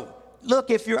 So,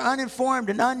 look, if you're uninformed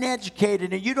and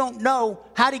uneducated and you don't know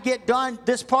how to get done,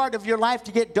 this part of your life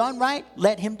to get done right,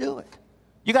 let him do it.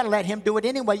 You got to let him do it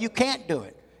anyway. You can't do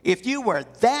it. If you were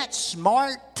that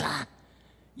smart,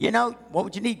 you know, what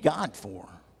would you need God for?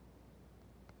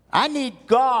 I need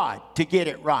God to get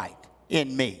it right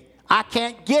in me. I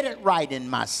can't get it right in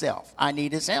myself. I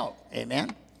need his help.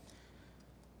 Amen?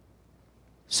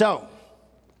 So,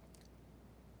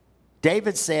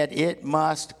 David said, it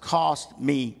must cost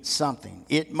me something.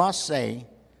 It must say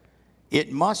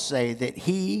that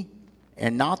he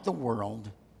and not the world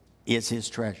is his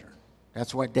treasure.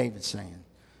 That's what David's saying.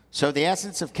 So the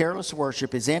essence of careless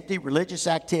worship is empty religious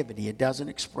activity. It doesn't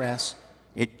express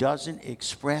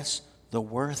the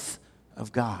worth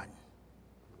of God.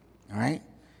 All right?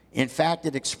 In fact,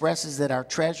 it expresses that our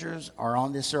treasures are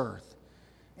on this earth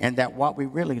and that what we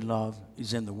really love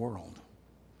is in the world.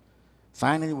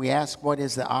 Finally, we ask, what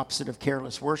is the opposite of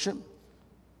careless worship?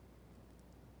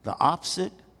 The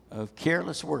opposite of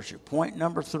careless worship. Point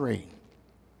number 3.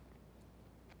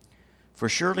 For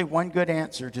surely one good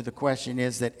answer to the question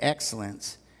is that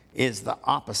excellence is the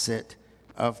opposite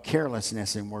of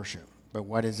carelessness in worship. But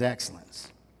what is excellence?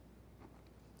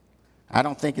 I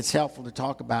don't think it's helpful to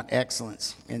talk about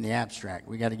excellence in the abstract.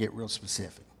 We got to get real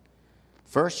specific.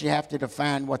 First, you have to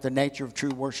define what the nature of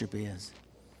true worship is.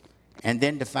 And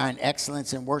then define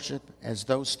excellence in worship as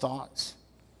those thoughts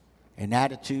and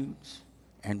attitudes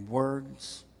and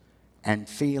words and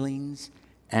feelings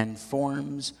and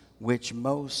forms which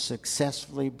most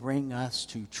successfully bring us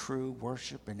to true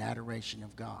worship and adoration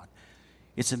of God.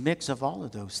 It's a mix of all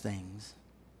of those things.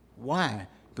 Why?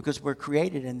 Because we're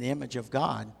created in the image of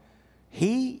God.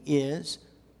 He is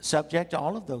subject to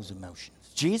all of those emotions.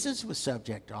 Jesus was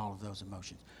subject to all of those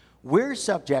emotions. We're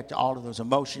subject to all of those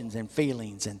emotions and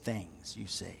feelings and things, you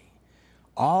see.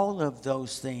 All of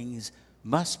those things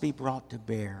must be brought to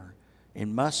bear,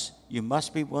 and you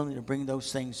must be willing to bring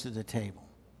those things to the table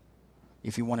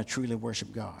if you want to truly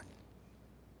worship God.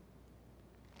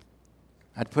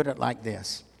 I'd put it like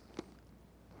this.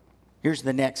 Here's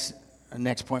the next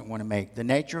point I want to make. The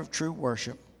nature of true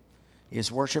worship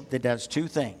is worship that does two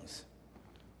things.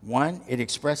 One, it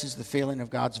expresses the feeling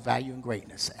of God's value and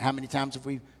greatness. How many times have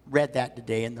we read that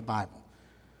today in the Bible?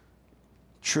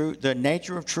 The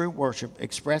nature of true worship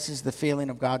expresses the feeling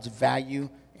of God's value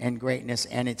and greatness,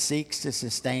 and it seeks to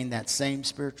sustain that same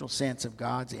spiritual sense of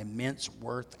God's immense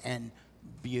worth and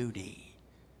beauty.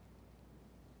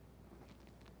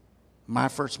 My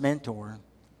first mentor,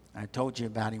 I told you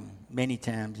about him many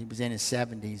times. He was in his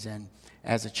 70s, and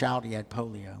as a child he had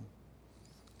polio.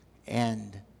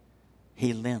 And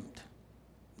he limped.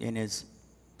 In his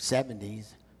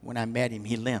 70s, when I met him,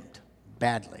 he limped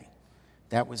badly.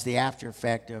 That was the after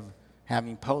effect of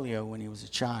having polio when he was a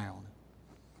child.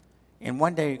 And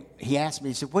one day he asked me,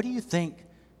 he said, what do you think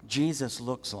Jesus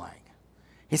looks like?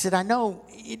 He said, I know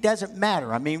it doesn't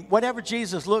matter. I mean, whatever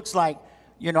Jesus looks like,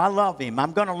 you know, I love him.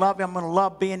 I'm going to love him. I'm going to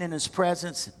love being in his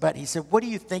presence. But he said, what do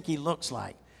you think he looks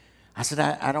like? I said,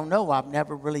 I don't know. I've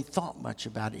never really thought much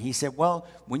about it. He said, well,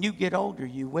 when you get older,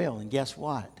 you will. And guess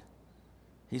what?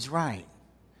 He's right.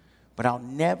 But I'll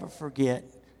never forget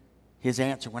his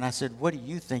answer when I said, what do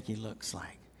you think he looks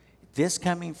like? This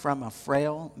coming from a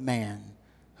frail man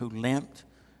who limped,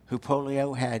 who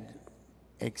polio had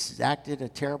exacted a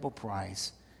terrible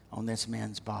price on this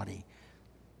man's body.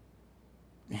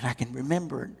 And I can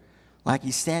remember it like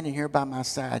he's standing here by my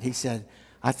side. He said,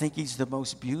 I think he's the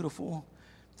most beautiful,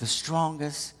 the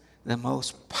strongest, the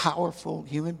most powerful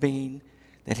human being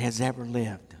that has ever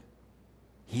lived.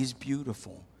 He's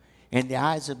beautiful. In the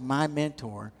eyes of my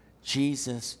mentor,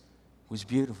 Jesus was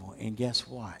beautiful. And guess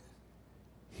what?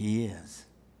 He is.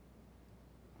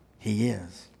 He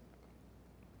is.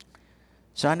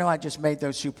 So I know I just made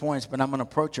those 2 points, but I'm going to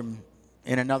approach them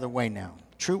in another way now.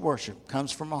 True worship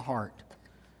comes from a heart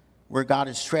where God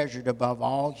is treasured above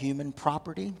all human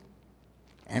property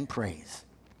and praise.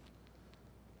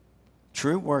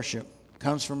 True worship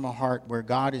comes from a heart where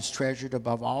God is treasured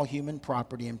above all human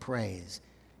property and praise.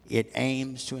 It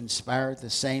aims to inspire the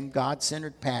same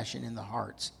God-centered passion in the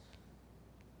hearts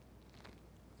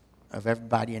of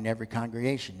everybody in every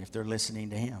congregation if they're listening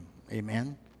to him.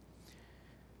 Amen?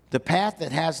 The path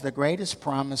that has the greatest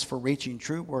promise for reaching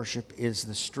true worship is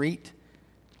the street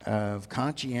of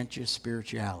conscientious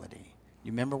spirituality.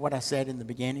 You remember what I said in the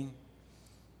beginning?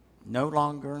 No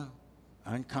longer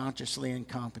unconsciously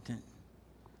incompetent.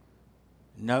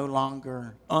 No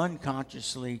longer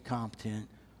unconsciously competent,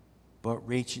 but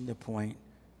reaching the point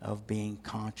of being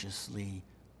consciously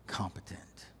competent.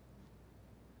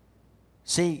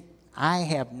 See, I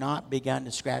have not begun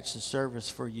to scratch the surface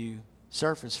for you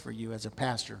as a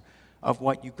pastor of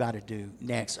what you've got to do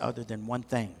next, other than one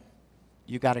thing.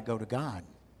 You've got to go to God.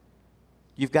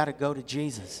 You've got to go to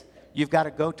Jesus. You've got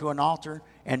to go to an altar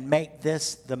and make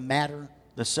this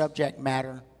the subject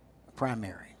matter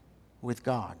primary with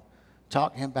God.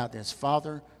 Talk to him about this.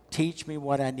 Father, teach me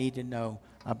what I need to know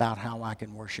about how I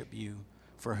can worship you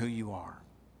for who you are.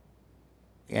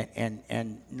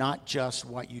 And not just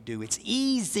what you do. It's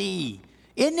easy.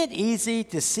 Isn't it easy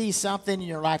to see something in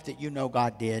your life that you know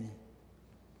God did?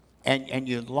 And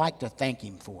you'd like to thank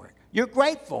him for it. You're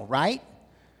grateful, right?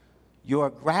 Your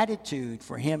gratitude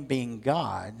for him being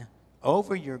God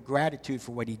over your gratitude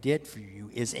for what he did for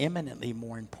you is eminently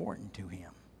more important to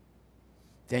him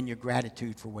than your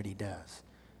gratitude for what he does.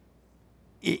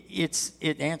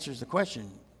 It answers the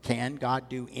question, can God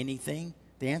do anything?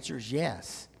 The answer is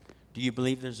yes. Do you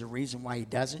believe there's a reason why he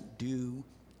doesn't do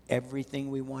everything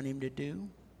we want him to do?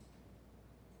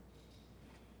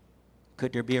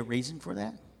 Could there be a reason for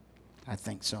that? I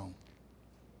think so.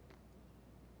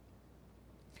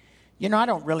 You know, I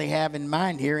don't really have in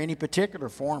mind here any particular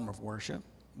form of worship.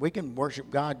 We can worship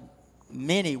God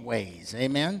many ways.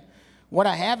 Amen? What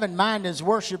I have in mind is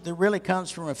worship that really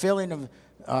comes from a feeling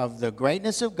of the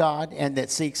greatness of God and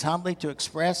that seeks humbly to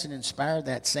express and inspire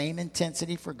that same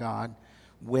intensity for God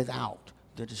without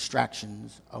the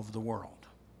distractions of the world.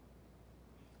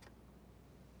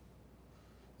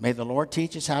 May the Lord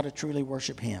teach us how to truly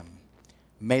worship him.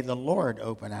 May the Lord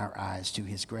open our eyes to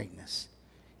his greatness.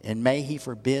 And may he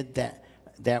forbid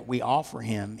that we offer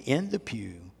him in the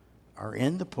pew or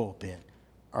in the pulpit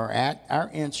or at our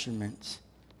instruments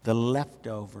the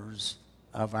leftovers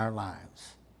of our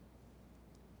lives.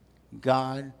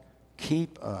 God,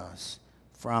 keep us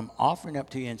from offering up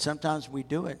to you. And sometimes we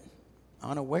do it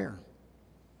unaware.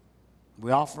 We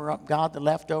offer up God the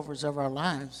leftovers of our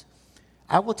lives.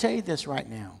 I will tell you this right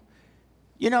now.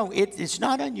 You know, it's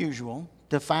not unusual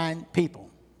to find people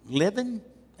living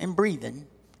and breathing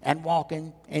and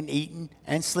walking and eating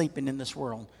and sleeping in this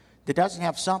world that doesn't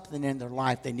have something in their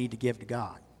life they need to give to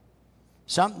God.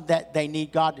 Something that they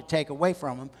need God to take away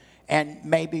from them. And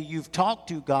maybe you've talked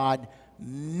to God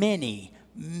many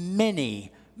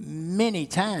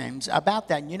times about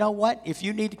that. And you know what? If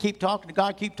you need to keep talking to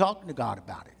God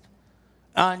about it.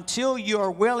 Until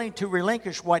you're willing to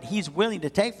relinquish what he's willing to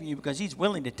take from you, because he's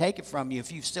willing to take it from you.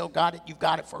 If you've still got it, you've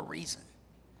got it for a reason.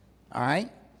 All right?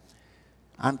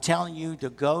 I'm telling you to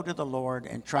go to the Lord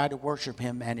and try to worship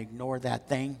him and ignore that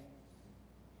thing.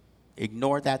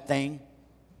 Ignore that thing.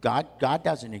 God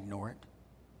doesn't ignore it.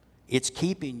 It's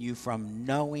keeping you from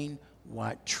knowing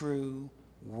what true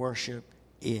worship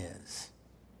is.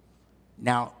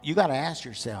 Now, you got to ask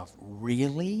yourself,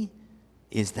 really?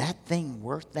 Is that thing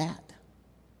worth that?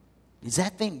 Is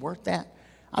that thing worth that?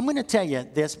 I'm going to tell you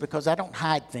this because I don't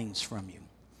hide things from you.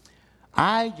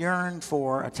 I yearn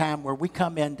for a time where we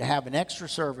come in to have an extra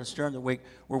service during the week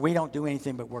where we don't do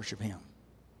anything but worship him.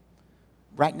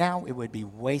 Right now, it would be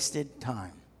wasted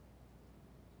time.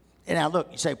 And now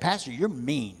look, you say, Pastor, you're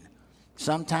mean.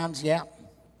 Sometimes, yeah,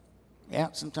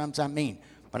 sometimes I'm mean.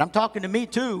 But I'm talking to me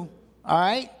too, all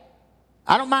right?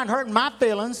 I don't mind hurting my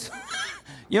feelings.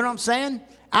 You know what I'm saying?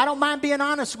 I don't mind being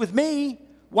honest with me.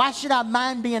 Why should I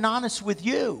mind being honest with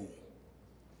you?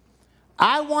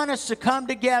 I want us to come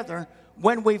together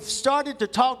when we've started to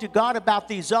talk to God about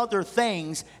these other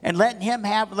things and let him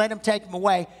take them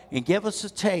away and give us a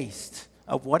taste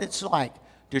of what it's like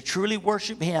to truly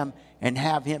worship him and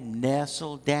have him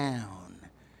nestle down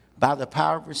by the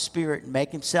power of his Spirit and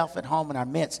make himself at home in our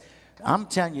midst. I'm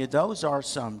telling you, those are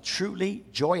some truly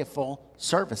joyful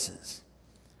services.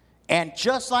 And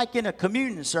just like in a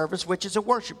communion service, which is a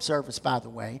worship service, by the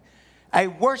way, a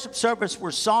worship service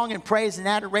where song and praise and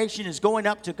adoration is going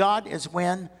up to God is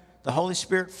when the Holy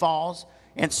Spirit falls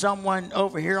and someone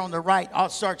over here on the right all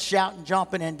starts shouting,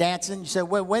 jumping, and dancing. You say,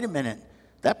 wait a minute.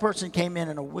 That person came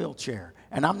in a wheelchair.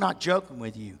 And I'm not joking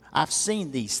with you. I've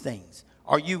seen these things.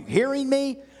 Are you hearing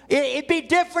me? It'd be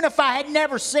different if I had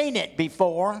never seen it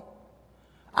before.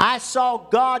 I saw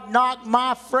God knock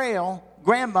my frail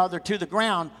grandmother to the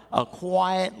ground, a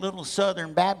quiet little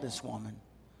Southern Baptist woman.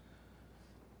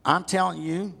 I'm telling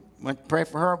you, went to pray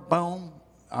for her, boom,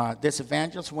 this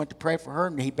evangelist went to pray for her,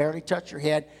 and he barely touched her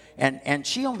head, and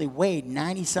she only weighed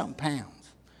 90-something pounds.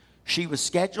 She was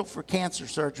scheduled for cancer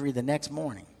surgery the next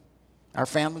morning. Our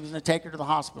family was going to take her to the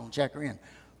hospital and check her in.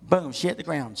 Boom, she hit the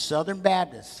ground. Southern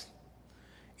Baptist.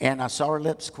 And I saw her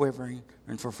lips quivering,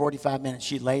 and for 45 minutes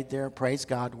she laid there, praised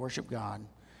God, worshiped God.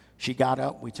 She got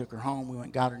up. We took her home. We went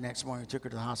and got her next morning. We took her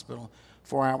to the hospital.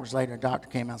 4 hours later, a doctor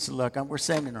came out and said, look, we're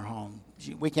sending her home.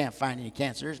 We can't find any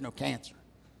cancer. There's no cancer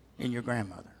in your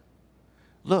grandmother.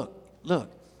 Look.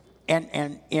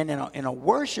 And in a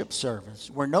worship service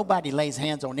where nobody lays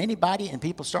hands on anybody and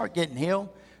people start getting healed,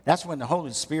 that's when the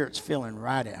Holy Spirit's feeling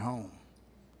right at home.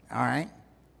 All right?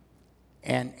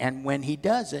 And when he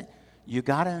does it, you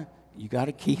gotta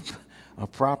keep a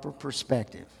proper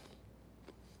perspective.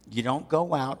 You don't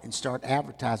go out and start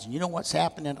advertising. You know what's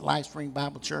happening at LifeSpring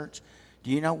Bible Church?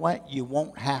 Do you know what? You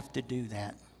won't have to do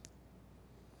that.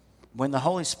 When the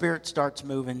Holy Spirit starts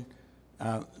moving,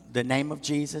 the name of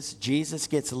Jesus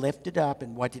gets lifted up.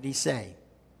 And what did he say?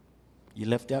 You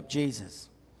lift up Jesus,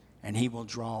 and he will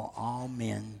draw all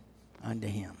men unto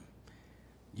him.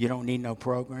 You don't need no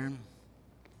program.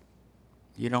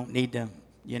 You don't need to,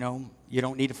 you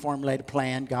don't need to formulate a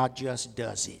plan. God just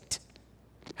does it.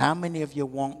 How many of you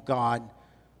want God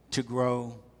to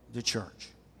grow the church?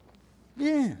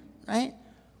 Yeah, right?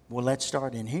 Well, let's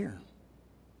start in here.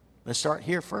 Let's start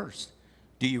here first.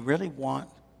 Do you really want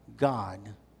God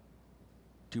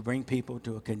to bring people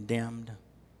to a condemned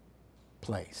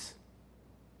place?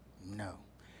 No.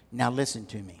 Now listen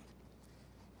to me.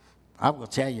 I will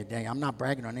tell you today, I'm not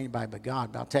bragging on anybody but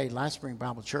God, but I'll tell you, LifeSpring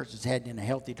Bible Church is heading in a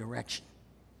healthy direction.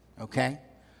 Okay?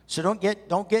 So don't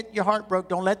get your heart broke.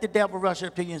 Don't let the devil rush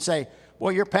up to you and say,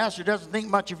 well, your pastor doesn't think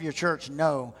much of your church.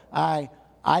 No, I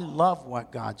love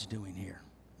what God's doing here.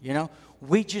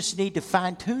 We just need to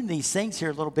fine-tune these things here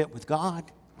a little bit with God,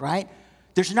 right?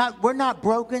 We're not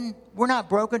broken. We're not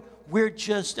broken. We're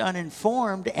just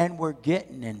uninformed, and we're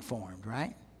getting informed,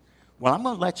 right? Well, I'm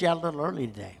going to let you out a little early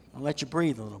today. I'll let you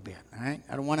breathe a little bit, all right?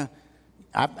 I don't want to.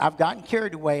 I've gotten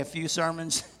carried away a few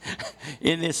sermons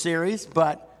in this series,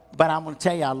 but I'm going to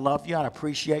tell you, I love you. I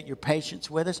appreciate your patience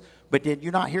with us. But did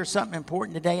you not hear something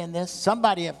important today in this?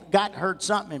 Somebody heard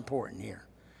something important here.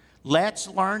 Let's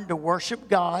learn to worship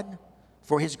God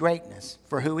for his greatness,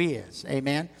 for who he is.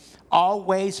 Amen.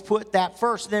 Always put that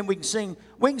first. Then we can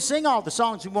sing all the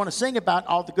songs we want to sing about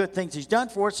all the good things he's done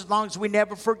for us, as long as we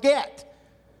never forget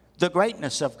the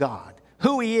greatness of God,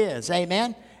 who he is.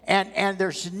 Amen. And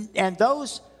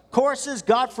those choruses,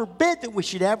 God forbid that we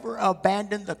should ever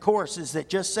abandon the choruses that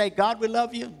just say, God, we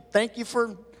love you. Thank you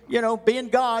for, being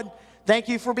God. Thank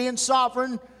you for being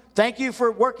sovereign. Thank you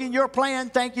for working your plan.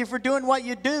 Thank you for doing what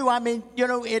you do. I mean,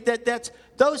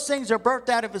 those things are birthed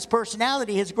out of his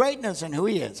personality, his greatness, and who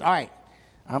he is. All right.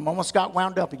 I'm almost got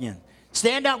wound up again.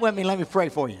 Stand up with me. Let me pray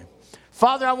for you.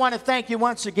 Father, I want to thank you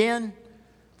once again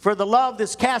for the love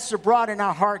that's cast abroad in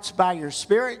our hearts by your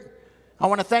Spirit. I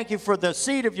want to thank you for the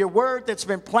seed of your word that's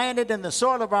been planted in the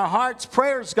soil of our hearts.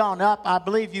 Prayer's gone up. I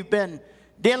believe you've been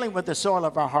dealing with the soil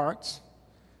of our hearts.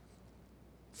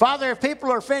 Father, if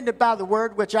people are offended by the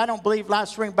word, which I don't believe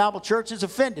LifeSpring Bible Church is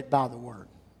offended by the word.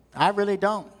 I really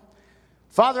don't.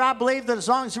 Father, I believe that as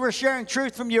long as we're sharing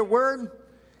truth from your word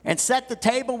and set the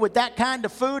table with that kind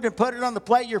of food and put it on the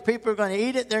plate, your people are going to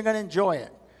eat it. They're going to enjoy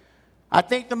it. I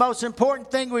think the most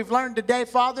important thing we've learned today,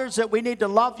 Father, is that we need to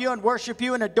love you and worship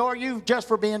you and adore you just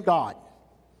for being God.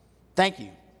 Thank you.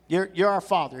 You're our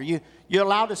Father. You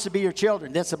allowed us to be your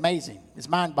children. That's amazing. It's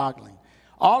mind-boggling.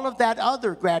 All of that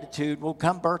other gratitude will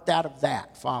come birthed out of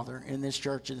that, Father, in this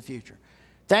church in the future.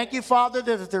 Thank you, Father,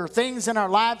 that if there are things in our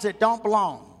lives that don't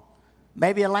belong,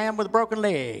 maybe a lamb with a broken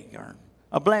leg or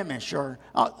a blemish, or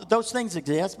those things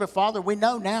exist. But, Father, we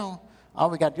know now all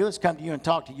we got to do is come to you and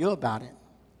talk to you about it.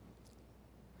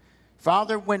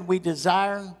 Father, when we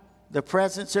desire the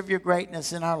presence of your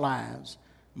greatness in our lives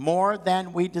more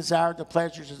than we desire the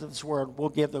pleasures of this world, we'll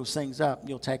give those things up and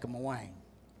you'll take them away.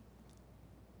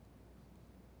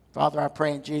 Father, I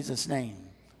pray in Jesus' name.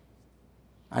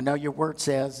 I know your word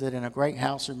says that in a great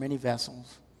house are many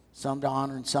vessels, some to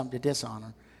honor and some to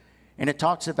dishonor. And it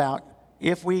talks about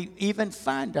if we even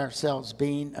find ourselves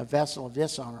being a vessel of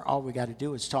dishonor, all we got to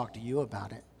do is talk to you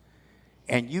about it.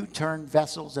 And you turn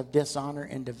vessels of dishonor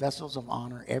into vessels of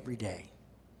honor every day.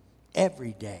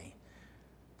 Every day.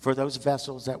 For those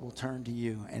vessels that will turn to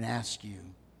you and ask you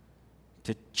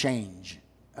to change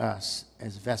us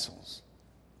as vessels.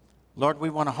 Lord, we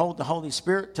want to hold the Holy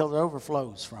Spirit till it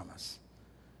overflows from us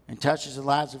and touches the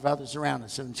lives of others around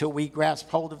us. And until we grasp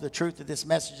hold of the truth of this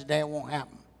message today, it won't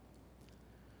happen.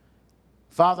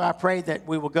 Father, I pray that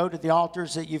we will go to the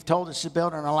altars that you've told us to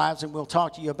build in our lives and we'll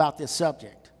talk to you about this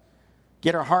subject.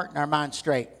 Get our heart and our mind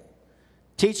straight.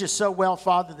 Teach us so well,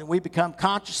 Father, that we become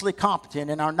consciously competent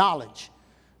in our knowledge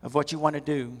of what you want to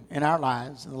do in our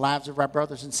lives, in the lives of our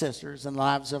brothers and sisters, in the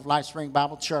lives of LifeSpring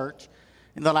Bible Church,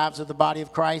 in the lives of the body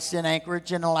of Christ in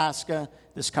Anchorage, in Alaska,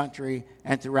 this country,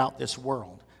 and throughout this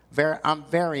world. I'm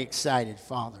very excited,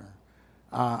 Father.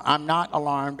 I'm not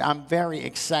alarmed. I'm very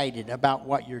excited about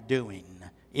what you're doing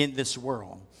in this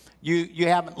world. You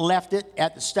haven't left it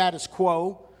at the status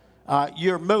quo.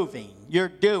 You're moving, you're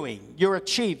doing, you're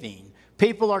achieving.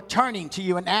 People are turning to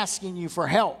you and asking you for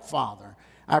help, Father.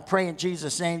 I pray in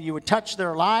Jesus' name you would touch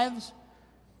their lives.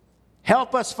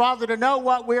 Help us, Father, to know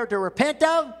what we're to repent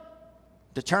of,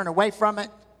 to turn away from it,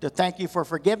 to thank you for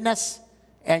forgiveness,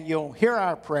 and you'll hear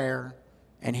our prayer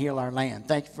and heal our land.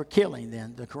 Thank you for killing,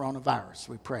 then, the coronavirus,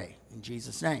 we pray in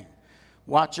Jesus' name.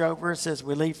 Watch over us as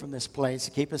we leave from this place.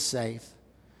 Keep us safe.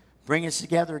 Bring us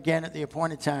together again at the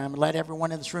appointed time. Let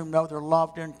everyone in this room know they're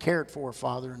loved and cared for,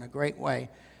 Father, in a great way.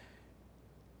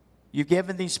 You've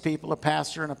given these people a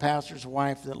pastor and a pastor's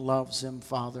wife that loves them,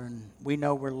 Father, and we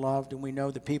know we're loved, and we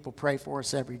know that people pray for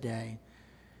us every day.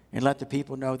 And let the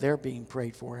people know they're being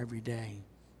prayed for every day.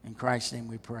 In Christ's name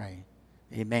we pray.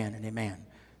 Amen and amen.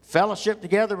 Fellowship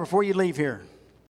together before you leave here.